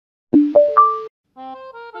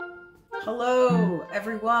Hello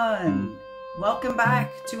everyone, welcome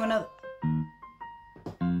back to another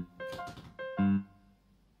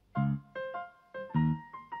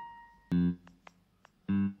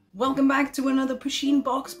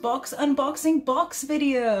Pusheenbox box unboxing box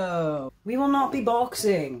video. We will not be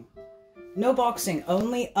boxing. No boxing,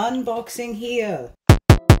 only unboxing here.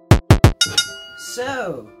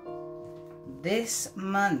 So, this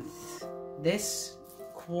month, this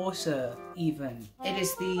quarter even, it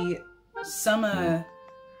is the summer,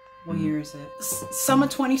 what year is it? Summer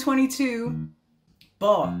 2022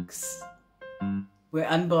 box. We're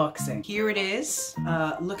unboxing. Here it is,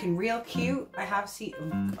 looking real cute. I have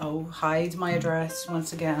oh, hide my address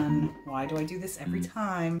once again. Why do I do this every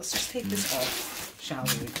time? Let's just take this off, shall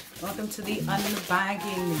we? Welcome to the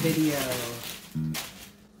unbagging video.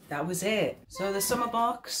 That was it. So the summer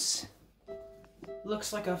box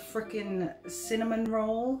looks like a frickin' cinnamon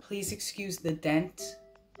roll. Please excuse the dent.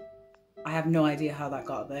 I have no idea how that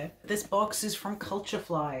got there. This box is from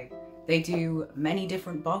Culturefly. They do many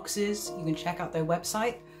different boxes. You can check out their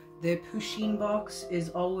website. The Pusheenbox is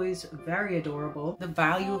always very adorable. The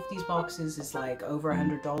value of these boxes is like over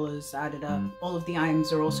 $100 added up. All of the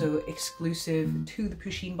items are also exclusive to the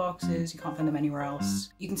Pusheenboxes. You can't find them anywhere else.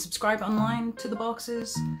 You can subscribe online to the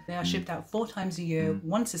boxes. They are shipped out 4 times a year,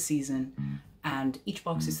 once a season, and each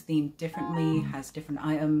box is themed differently, has different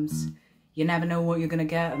items. You never know what you're gonna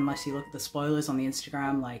get unless you look at the spoilers on the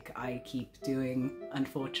Instagram like I keep doing,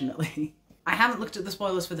 unfortunately. I haven't looked at the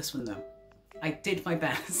spoilers for this one though. I did my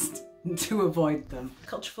best to avoid them.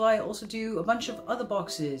 Culturefly also do a bunch of other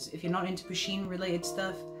boxes. If you're not into Pusheen related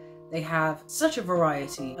stuff, they have such a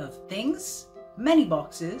variety of things. Many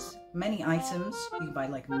boxes, many items. You can buy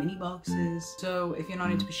like mini boxes. So if you're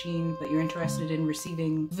not into Pusheen but you're interested in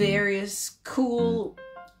receiving various cool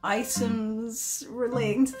items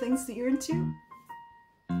relating to things that you're into,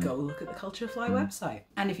 go look at the Culturefly website.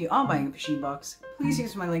 And if you are buying a Pusheenbox, please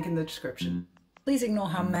use my link in the description. Please ignore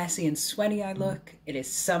how messy and sweaty I look. It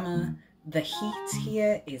is summer. The heat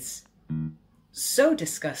here is so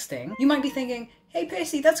disgusting. You might be thinking, hey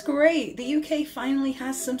Percy, that's great. The UK finally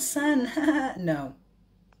has some sun. No.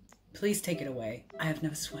 Please take it away. I have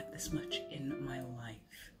never sweat this much in my life.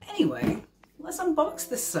 Anyway, let's unbox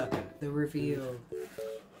this sucker. The reveal.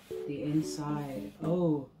 The inside.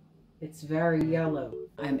 Oh, it's very yellow.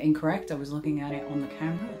 I'm incorrect. I was looking at it on the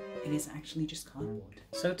camera. It is actually just cardboard.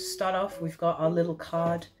 So to start off, we've got our little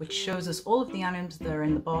card, which shows us all of the items that are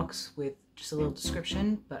in the box with just a little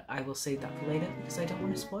description, but I will save that for later because I don't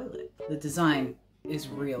want to spoil it. The design is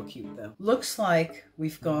real cute though. Looks like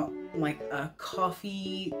we've got like a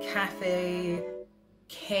coffee, cafe,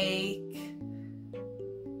 cake,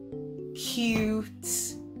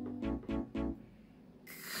 cute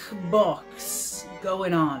box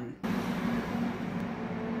going on.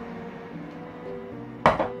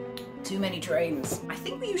 Too many trains. I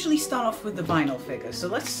think we usually start off with the vinyl figure, so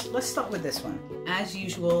let's start with this one. As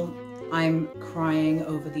usual, I'm crying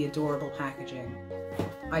over the adorable packaging.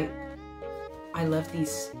 I love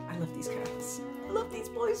these cats. I love these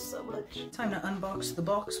boys so much. Time to unbox the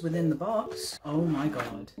box within the box. Oh my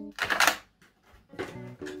god.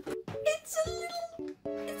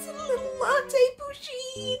 It's a little latte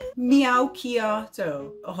Pusheen.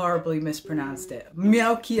 Meowchiato. Horribly mispronounced it.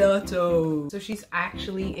 Meowchiato. So she's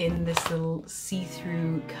actually in this little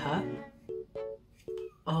see-through cup.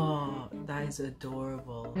 Oh, that is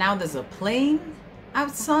adorable. Now there's a plane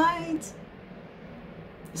outside.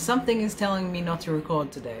 Something is telling me not to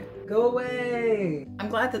record today. Go away. I'm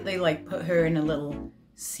glad that they like put her in a little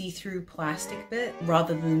see-through plastic bit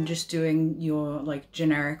rather than just doing your like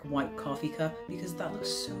generic white coffee cup, because that looks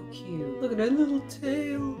so cute. Look at her little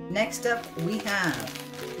tail. Next up we have,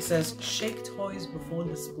 it says shake toys before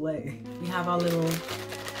display. We have our little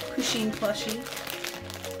Pusheen plushie.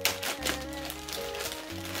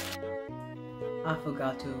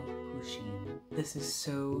 Affogato Pusheen. This is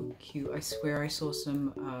so cute. I swear I saw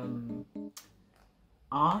some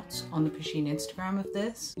art on the Pusheen Instagram of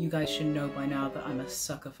this. You guys should know by now that I'm a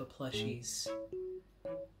sucker for plushies.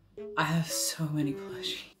 I have so many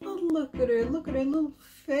plushies. Oh, look at her little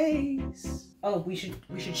face. Oh, we should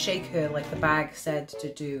shake her like the bag said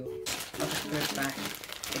to do. I'll just put it back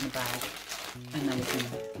in the bag and then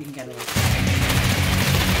we can get her off.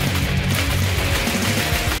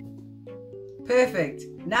 Perfect.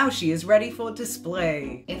 Now she is ready for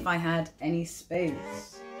display. If I had any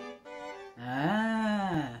space.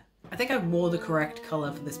 Ah, I think I wore the correct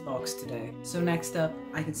color for this box today. So next up,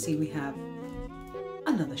 I can see we have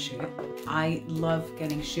another shirt. I love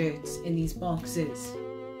getting shirts in these boxes.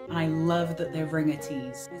 And I love that they're ringer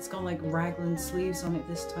tees. It's got like raglan sleeves on it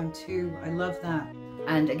this time too. I love that.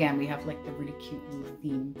 And again, we have like the really cute little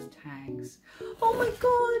themed tags. Oh my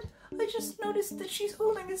god! I just noticed that she's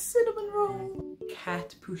holding a cinnamon roll.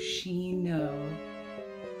 Cat Pushino.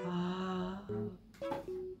 Ah,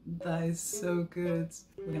 that is so good.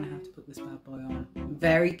 We're gonna have to put this bad boy on.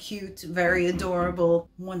 Very cute, very adorable.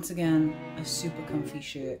 Once again, a super comfy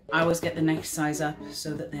shirt. I always get the next size up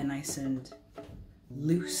so that they're nice and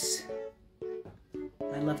loose.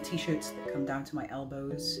 I love t-shirts that come down to my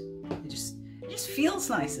elbows. It just feels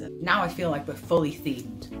nicer. Now I feel like we're fully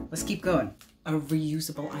themed. Let's keep going. A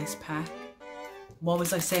reusable ice pack. What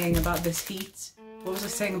was I saying about this heat? What was I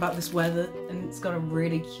saying about this weather? And it's got a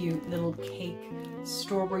really cute little cake,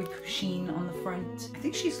 strawberry pusheen on the front. I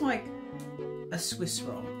think she's like a Swiss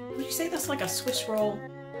roll. Would you say that's like a Swiss roll?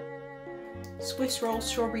 Swiss roll,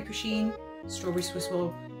 strawberry pusheen, strawberry Swiss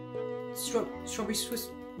roll, strawberry Swiss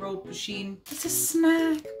roll pusheen. It's a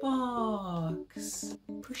snack box.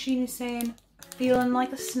 Pusheen is saying, feeling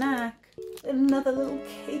like a snack. Another little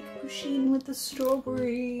cake pusheen with the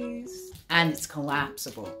strawberries. And it's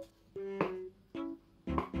collapsible.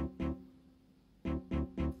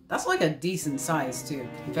 That's like a decent size too.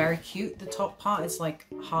 Very cute. The top part is like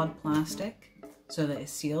hard plastic so that it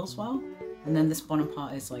seals well. And then this bottom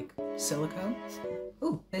part is like silicone.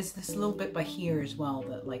 Ooh, there's this little bit by here as well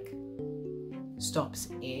that like stops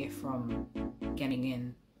air from getting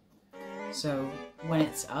in. So when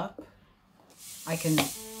it's up, I can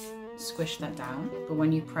squish that down. But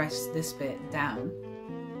when you press this bit down,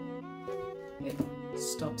 it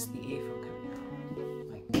stops the air from coming out.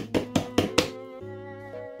 Like,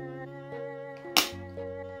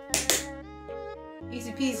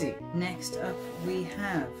 easy peasy. Next up we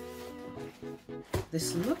have,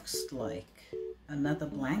 this looks like another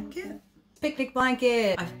blanket. Picnic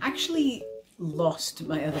blanket. I've actually lost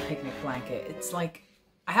my other picnic blanket. It's like,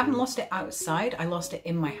 I haven't lost it outside, I lost it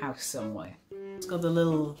in my house somewhere. It's got the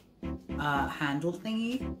little handle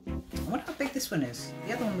thingy. I wonder how big this one is.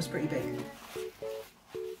 The other one was pretty big.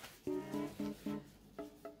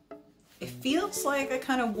 It feels like a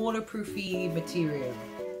kind of waterproofy material.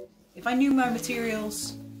 If I knew my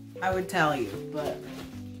materials, I would tell you, but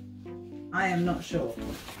I am not sure.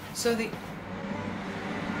 So the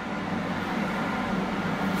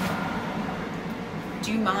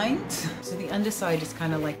do you mind? So the underside is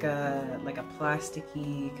kind of like a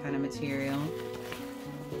plasticky kind of material.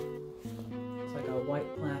 It's like a white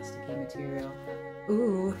plasticky material.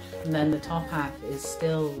 Ooh, and then the top half is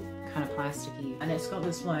still kind of plasticky, and it's got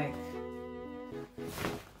this like,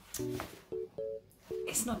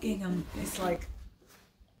 it's not gingham. It's like,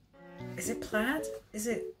 is it plaid? Is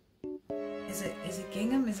it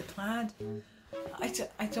gingham? Is it plaid?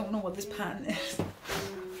 I don't know what this pattern is.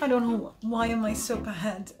 I don't know, why am I so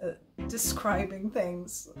bad at describing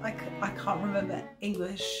things? I can't remember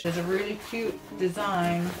English. There's a really cute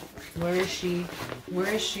design. Where is she?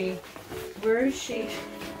 Where is she? Where is she?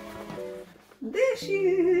 There she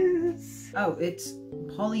is! Oh, it's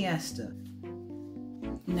polyester.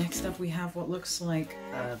 Next up we have what looks like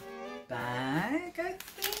a bag, I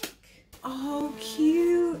think? Oh,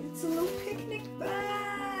 cute! It's a little picnic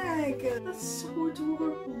bag! That's so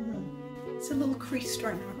adorable. It's a little creased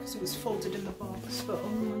right now because it was folded in the box, but oh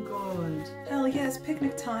my god. Hell yeah, it's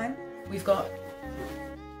picnic time. We've got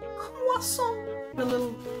croissant, a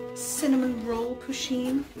little cinnamon roll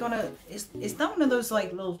pusheen. Got a, is that one of those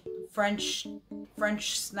like little French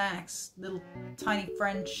snacks? Little tiny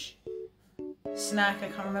French snack, I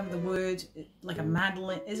can't remember the word. Like a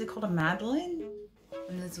madeleine, is it called a madeleine?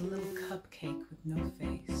 And there's a little cupcake with no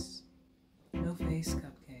face. No face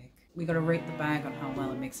cupcake. We gotta rate the bag on how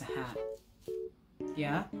well it makes a hat.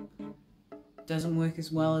 Yeah, doesn't work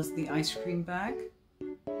as well as the ice cream bag,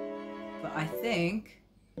 but I think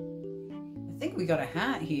we got a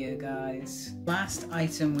hat here, guys. Last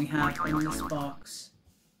item we have in this box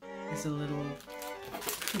is a little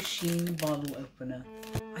Pusheen bottle opener.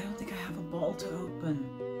 I don't think I have a bottle to open.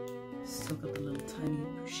 Still got the little tiny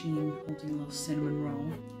Pusheen holding a little cinnamon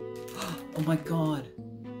roll. Oh my god,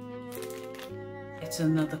 it's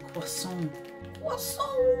another croissant.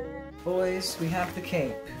 Croissant! Boys, we have the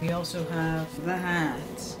cape. We also have the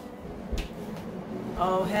hat.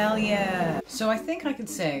 Oh, hell yeah. So I think I can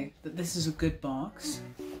say that this is a good box.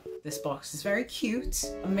 This box is very cute.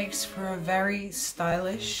 It makes for a very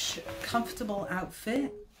stylish, comfortable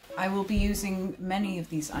outfit. I will be using many of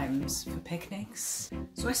these items for picnics.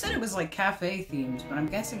 So I said it was like cafe themed, but I'm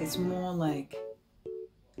guessing it's more like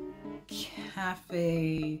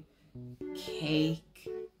cafe, cake,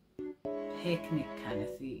 picnic kind of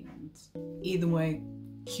themed. Either way,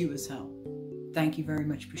 cute as hell. Thank you very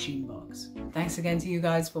much, Pusheenbox. Thanks again to you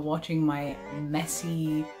guys for watching my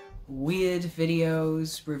messy, weird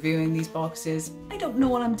videos reviewing these boxes. I don't know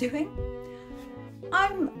what I'm doing.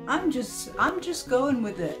 I'm just going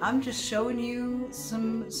with it. I'm just showing you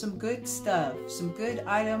some good stuff, some good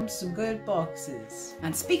items, some good boxes.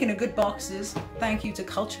 And speaking of good boxes, thank you to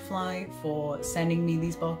Culturefly for sending me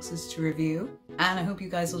these boxes to review. And I hope you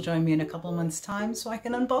guys will join me in a couple months' time so I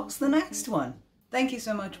can unbox the next one. Thank you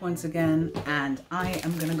so much once again, and I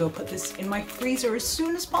am gonna go put this in my freezer as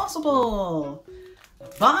soon as possible.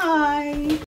 Bye!